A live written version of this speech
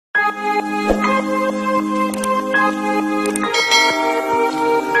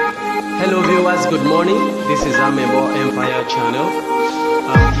Hello viewers, good morning. This is Amebo Empire channel.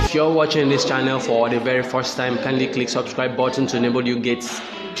 If you're watching this channel for the very first time, kindly click subscribe button to enable you get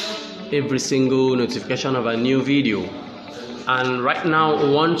every single notification of a new video. And right now I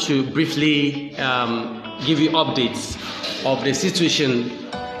want to briefly give you updates of the situation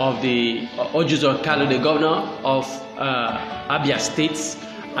of the Orji Uzor Kalu, the governor of Abia State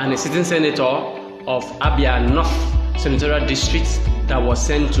and the sitting senator of Abia North Senatorial District that was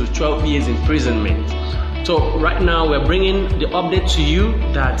sent to 12 years imprisonment. So right now we're bringing the update to you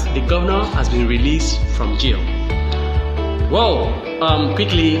that the governor has been released from jail. Well,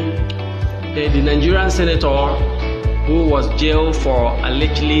 quickly, the Nigerian senator who was jailed for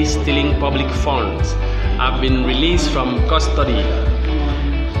allegedly stealing public funds have been released from custody.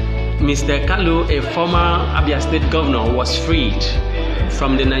 Mr. Kalu, a former Abia State governor, was freed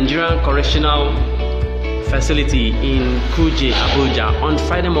from the Nigerian Correctional Facility in Kuje, Abuja on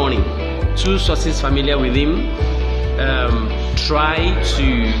Friday morning. Two sources familiar with him tried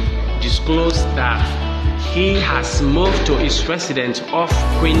to disclose that he has moved to his residence off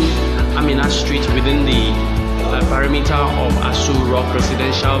Queen Amina Street within the perimeter of Asu Rock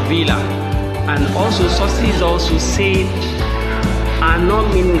Residential Villa. And also sources also said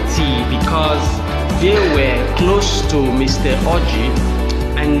anonymity because they were close to Mr. Orji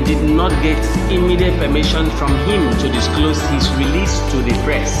and did not get immediate permission from him to disclose his release to the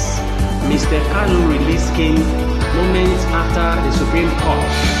press. Mr. Kalu's release came moments after the Supreme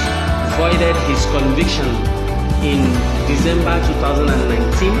Court voided his conviction in December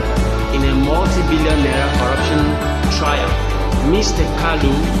 2019 in a multi-billion naira corruption trial. Mr.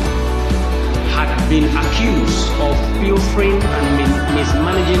 Kalu had been accused of pilfering and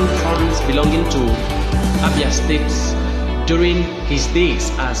mismanaging funds belonging to Abia State during his days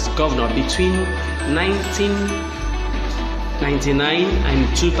as governor between 1999 and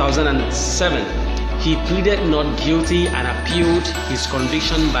 2007. He pleaded not guilty and appealed his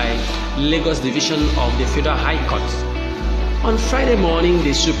conviction by Lagos Division of the Federal High Court. On Friday morning,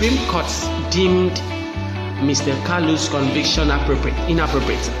 the Supreme Court deemed Mr. Kalu's conviction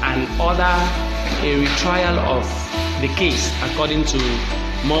inappropriate and ordered a retrial of the case according to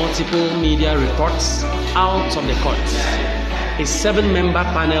multiple media reports out of the court. A 7-member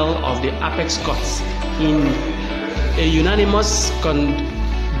panel of the Apex Courts in a unanimous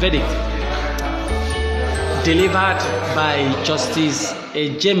verdict delivered by Justice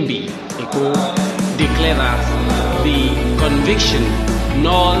Ejembi Eko declared that the conviction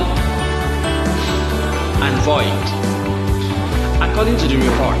null and void. According to the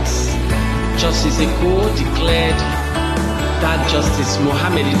reports, Justice Eko declared that Justice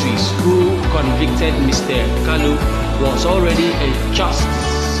Mohammed Idris, who convicted Mr. Kalu, was already a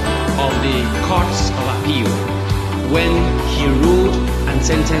justice of the Courts of Appeal when he ruled and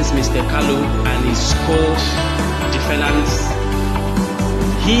sentenced Mr. Kalu and his co-defendants.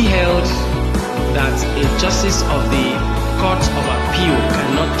 He held that a justice of the Court of Appeal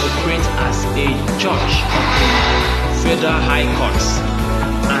cannot operate as a judge of the Federal High Courts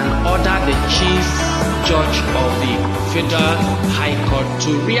and ordered the Chief Judge of the Federal High Court to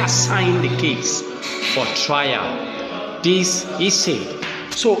reassign the case for trial. This he said.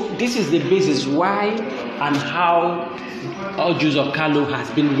 So this is the basis why and how Orji Uzor Kalu has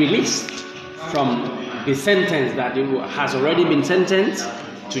been released from the sentence that he has already been sentenced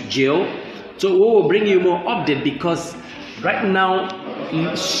to jail. So we will bring you more update because right now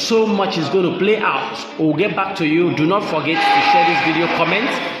so much is going to play out. We'll get back to you. Do not forget to share this video, comment.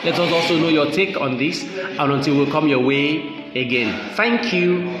 Let us also know your take on this, and until we come your way again. Thank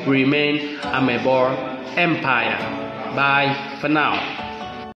you. Remain Amebo Empire. Bye for now.